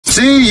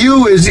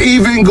CU is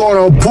even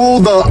going to pull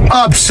the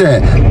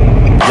upset.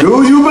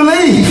 Do you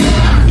believe?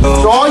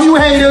 So all you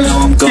haters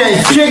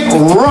can kick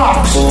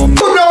rocks. You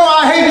know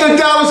I hate the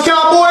Dallas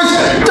Cowboys.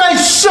 They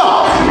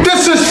suck.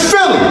 This is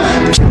Philly.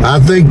 I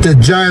think the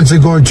Giants are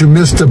going to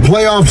miss the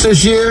playoffs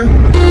this year.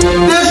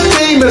 This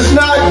team is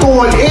not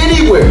going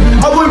anywhere.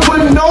 I wouldn't put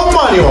no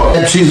money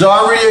on it. She's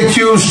already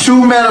accused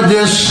two men of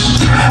this.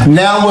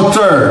 Now a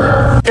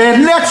third.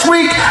 And next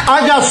week,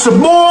 I got some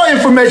more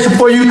information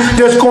for you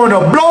that's going to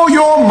blow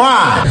your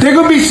mind. They're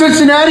going to be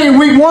Cincinnati in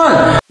week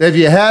 1. If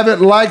you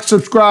haven't liked,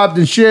 subscribed,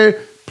 and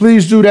shared,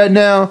 please do that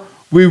now.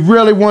 We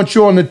really want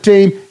you on the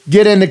team.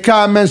 Get in the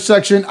comments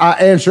section. I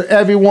answer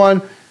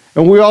everyone.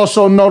 And we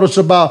also notice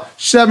about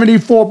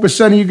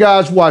 74% of you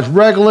guys watch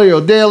regularly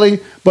or daily,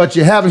 but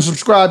you haven't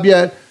subscribed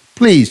yet.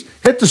 Please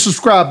hit the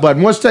subscribe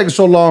button. What's taking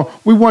so long?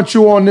 We want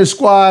you on this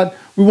squad.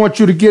 We want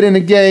you to get in the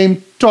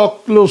game,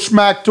 talk a little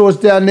smack to us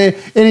down there,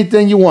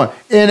 anything you want.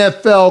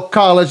 NFL,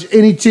 college,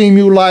 any team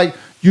you like,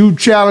 you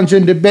challenge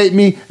and debate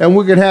me, and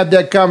we can have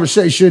that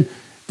conversation.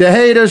 The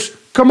haters,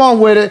 come on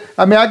with it.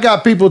 I mean, I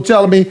got people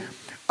telling me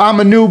I'm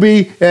a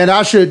newbie and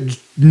I should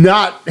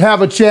not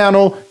have a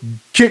channel,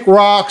 kick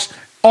rocks,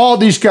 all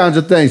these kinds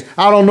of things.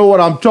 I don't know what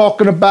I'm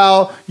talking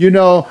about. You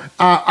know,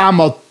 I'm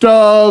a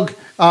thug.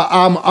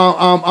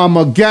 I'm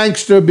a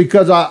gangster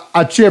because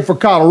I cheer for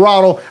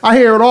Colorado. I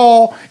hear it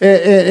all,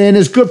 and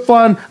it's good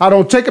fun. I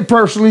don't take it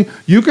personally.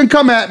 You can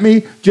come at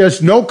me,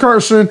 just no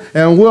cursing,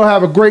 and we'll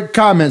have a great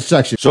comment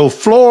section. So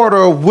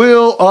Florida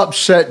will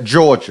upset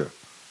Georgia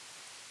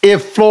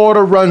if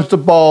Florida runs the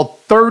ball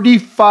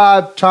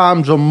 35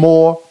 times or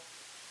more,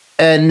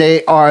 and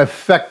they are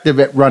effective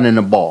at running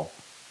the ball.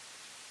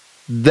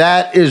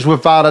 That is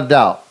without a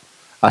doubt.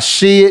 I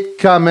see it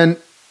coming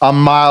a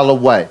mile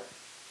away.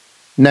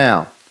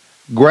 Now,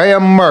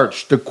 Graham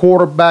Mertz, the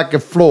quarterback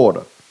of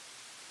Florida,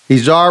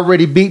 he's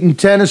already beaten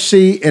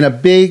Tennessee in a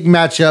big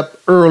matchup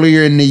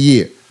earlier in the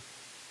year.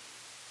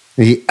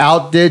 He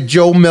outdid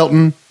Joe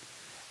Milton,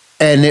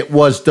 and it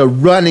was the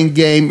running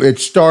game that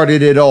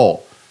started it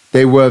all.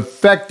 They were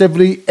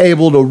effectively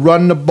able to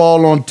run the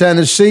ball on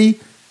Tennessee,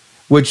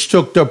 which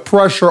took the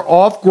pressure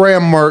off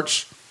Graham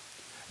Mertz,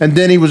 and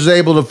then he was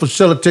able to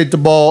facilitate the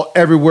ball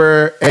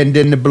everywhere, and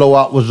then the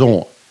blowout was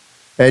on.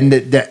 And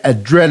the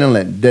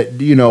adrenaline,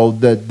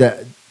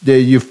 the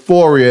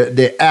euphoria,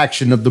 the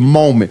action of the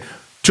moment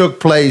took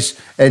place,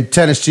 and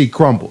Tennessee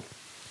crumbled.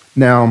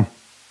 Now,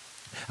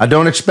 I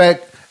don't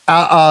expect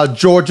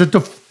Georgia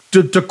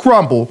to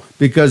crumble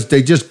because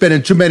they just been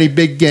in too many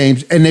big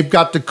games, and they've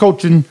got the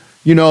coaching,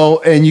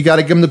 and you got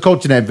to give them the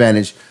coaching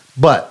advantage.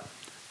 But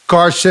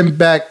Carson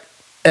Beck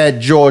at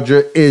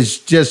Georgia is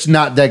just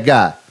not that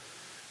guy.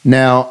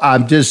 Now,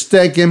 I'm just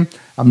thinking,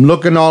 I'm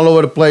looking all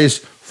over the place.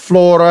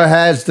 Florida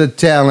has the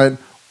talent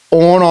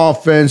on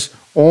offense,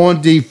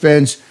 on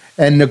defense,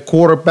 and the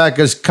quarterback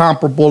is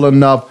comparable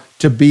enough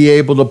to be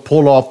able to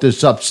pull off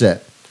this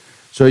upset.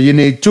 So you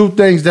need two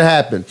things to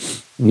happen.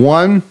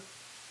 One,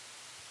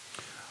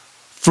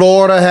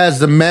 Florida has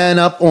the man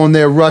up on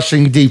their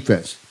rushing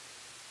defense.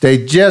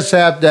 They just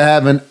have to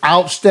have an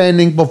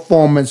outstanding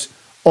performance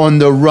on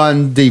the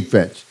run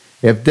defense.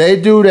 If they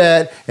do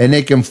that and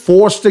they can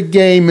force the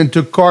game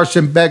into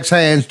Carson Beck's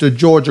hands, the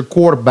Georgia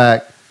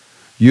quarterback,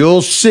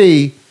 you'll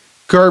see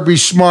Kirby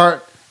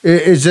Smart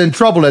is in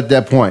trouble at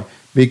that point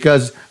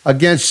because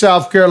against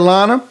South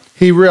Carolina,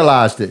 he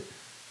realized it.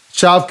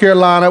 South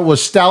Carolina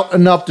was stout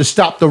enough to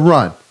stop the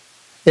run.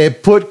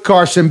 It put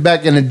Carson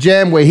Beck in a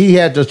jam where he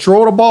had to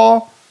throw the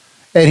ball,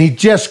 and he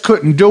just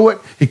couldn't do it.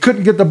 He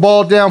couldn't get the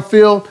ball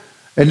downfield,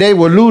 and they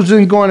were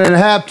losing going into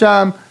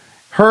halftime.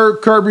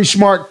 Kirby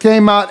Smart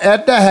came out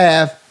at the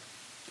half.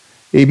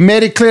 He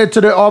made it clear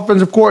to the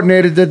offensive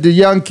coordinator that the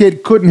young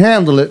kid couldn't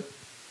handle it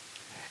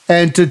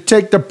and to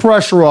take the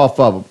pressure off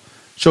of him.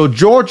 So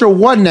Georgia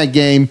won that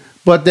game,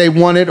 but they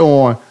won it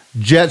on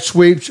jet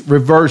sweeps,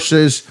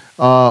 reverses,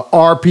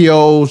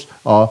 RPOs,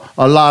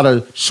 a lot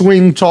of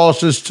swing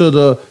tosses to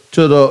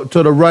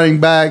the running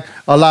back,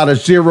 a lot of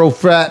zero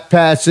flat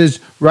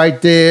passes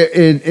right there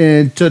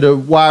into the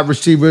wide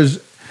receivers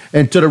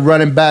and to the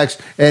running backs.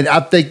 And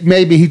I think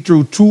maybe he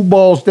threw 2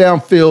 balls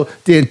downfield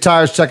the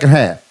entire second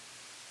half.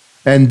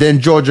 And then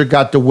Georgia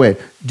got the win.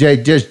 They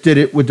just did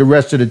it with the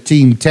rest of the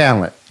team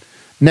talent.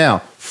 Now,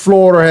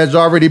 Florida has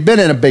already been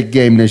in a big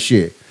game this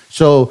year,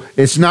 so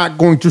it's not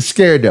going to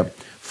scare them.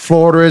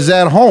 Florida is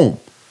at home,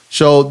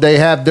 so they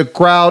have the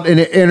crowd and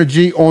the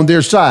energy on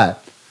their side.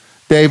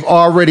 They've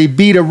already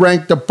beat a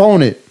ranked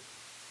opponent,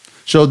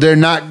 so they're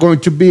not going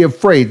to be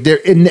afraid. They're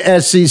in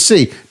the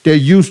SEC. They're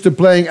used to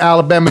playing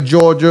Alabama,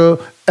 Georgia,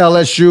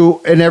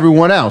 LSU, and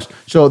everyone else.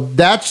 So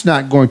that's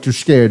not going to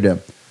scare them.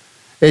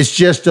 It's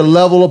just the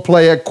level of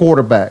play at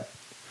quarterback.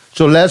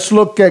 So let's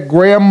look at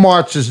Graham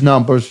Mertz's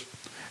numbers,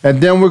 and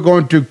then we're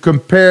going to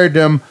compare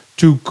them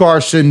to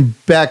Carson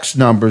Beck's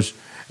numbers,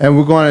 and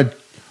we're going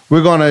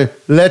to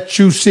let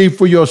you see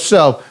for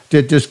yourself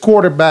that this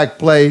quarterback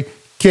play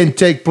can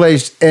take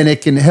place and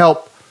it can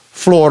help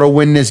Florida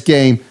win this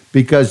game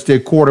because their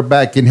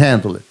quarterback can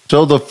handle it.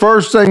 So the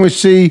first thing we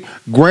see,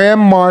 Graham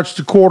March,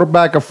 the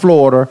quarterback of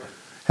Florida,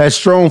 has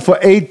thrown for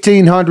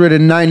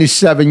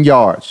 1,897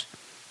 yards.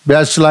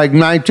 That's like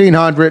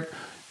 1,900.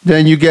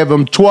 Then you give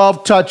him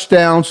 12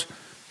 touchdowns.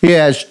 He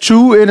has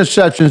 2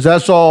 interceptions,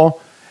 that's all,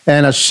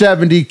 and a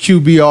 70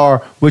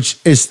 QBR, which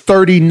is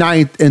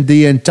 39th in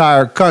the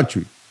entire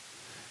country.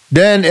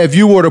 Then if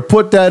you were to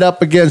put that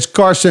up against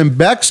Carson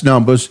Beck's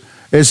numbers,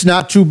 it's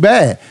not too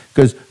bad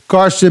because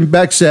Carson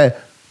Beck's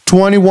at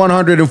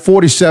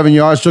 2,147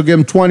 yards, so give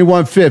him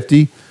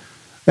 2,150,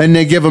 and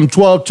they give him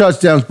 12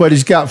 touchdowns, but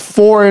he's got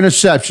 4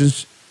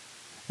 interceptions,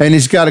 and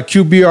he's got a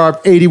QBR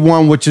of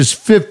 81, which is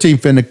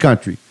 15th in the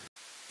country.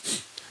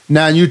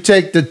 Now, you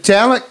take the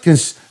talent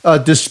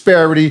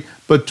disparity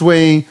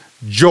between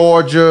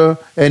Georgia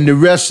and the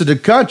rest of the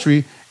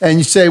country, and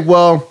you say,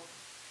 well,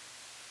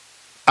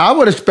 I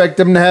would expect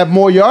them to have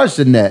more yards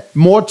than that,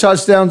 more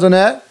touchdowns than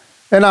that,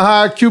 and a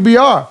higher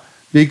QBR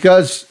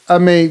because, I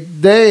mean,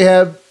 they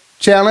have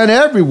talent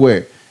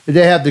everywhere.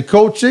 They have the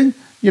coaching,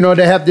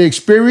 they have the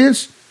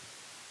experience,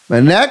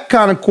 and that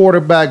kind of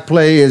quarterback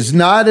play is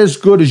not as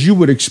good as you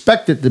would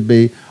expect it to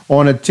be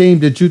on a team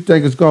that you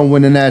think is going to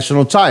win the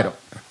national title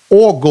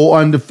or go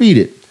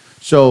undefeated.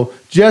 So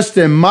just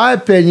in my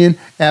opinion,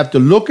 after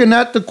looking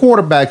at the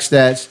quarterback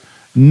stats,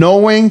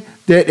 knowing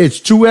that it's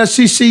 2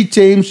 SEC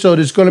teams, so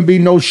there's going to be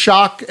no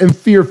shock and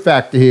fear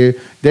factor here.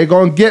 They're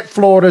going to get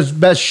Florida's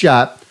best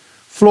shot.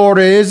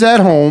 Florida is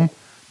at home.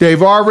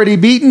 They've already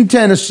beaten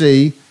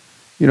Tennessee.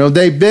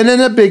 They've been in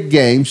the big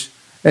games,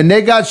 and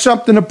they got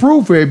something to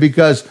prove here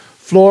because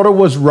Florida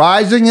was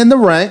rising in the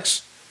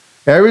ranks.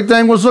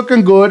 Everything was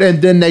looking good,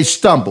 and then they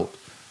stumbled.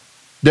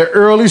 Their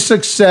early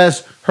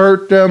success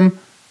hurt them.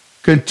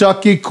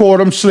 Kentucky caught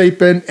them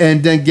sleeping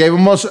and then gave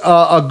them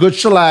a good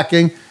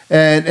shellacking.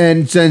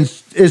 And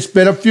since it's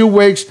been a few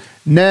weeks,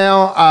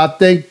 now I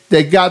think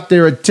they got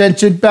their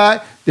attention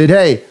back that,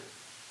 hey,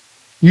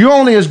 you're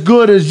only as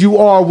good as you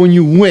are when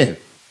you win.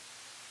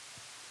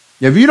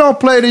 If you don't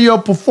play to your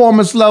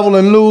performance level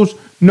and lose,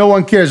 no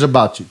one cares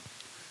about you.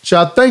 So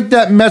I think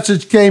that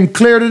message came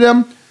clear to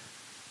them,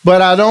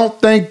 but I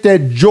don't think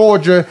that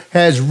Georgia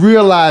has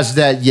realized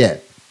that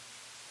yet.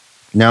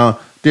 Now,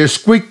 they're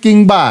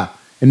squeaking by,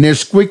 and they're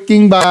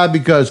squeaking by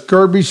because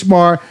Kirby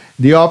Smart,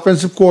 the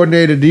offensive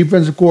coordinator,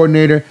 defensive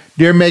coordinator,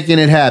 they're making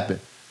it happen.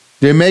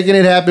 They're making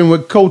it happen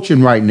with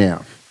coaching right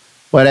now.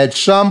 But at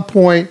some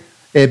point,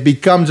 it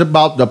becomes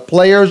about the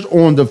players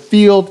on the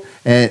field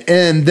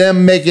and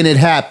them making it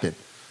happen.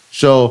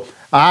 So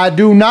I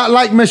do not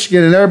like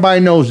Michigan, and everybody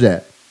knows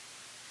that.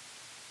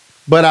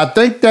 But I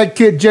think that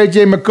kid,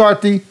 J.J.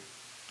 McCarthy,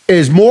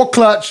 is more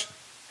clutch,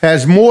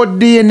 has more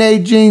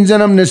DNA genes in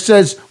him that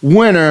says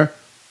winner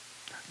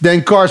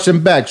than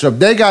Carson Beck. So if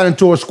they got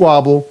into a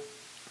squabble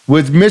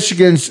with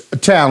Michigan's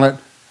talent,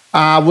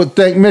 I would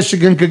think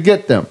Michigan could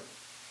get them.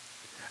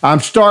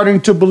 I'm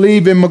starting to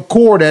believe in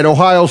McCord at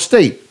Ohio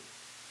State.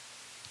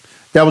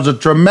 That was a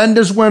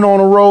tremendous win on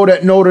the road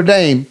at Notre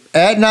Dame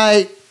at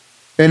night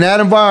in that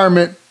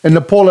environment and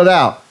to pull it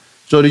out.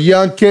 So the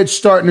young kid's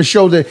starting to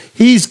show that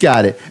he's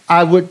got it.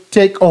 I would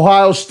take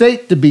Ohio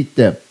State to beat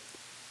them.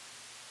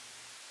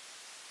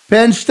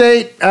 Penn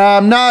State,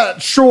 I'm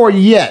not sure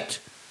yet.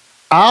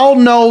 I'll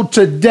know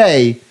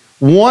today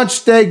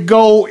once they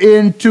go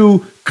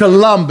into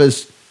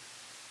Columbus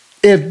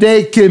if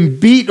they can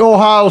beat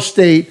Ohio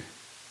State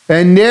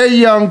and their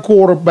young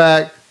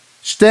quarterback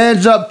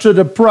stands up to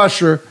the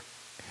pressure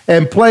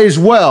and plays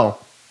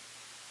well.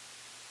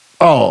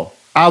 Oh,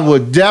 I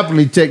would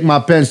definitely take my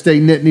Penn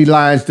State Nittany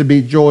Lions to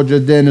beat Georgia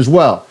then as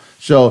well.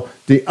 So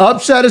the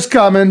upset is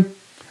coming,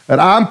 and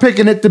I'm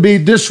picking it to be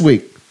this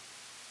week.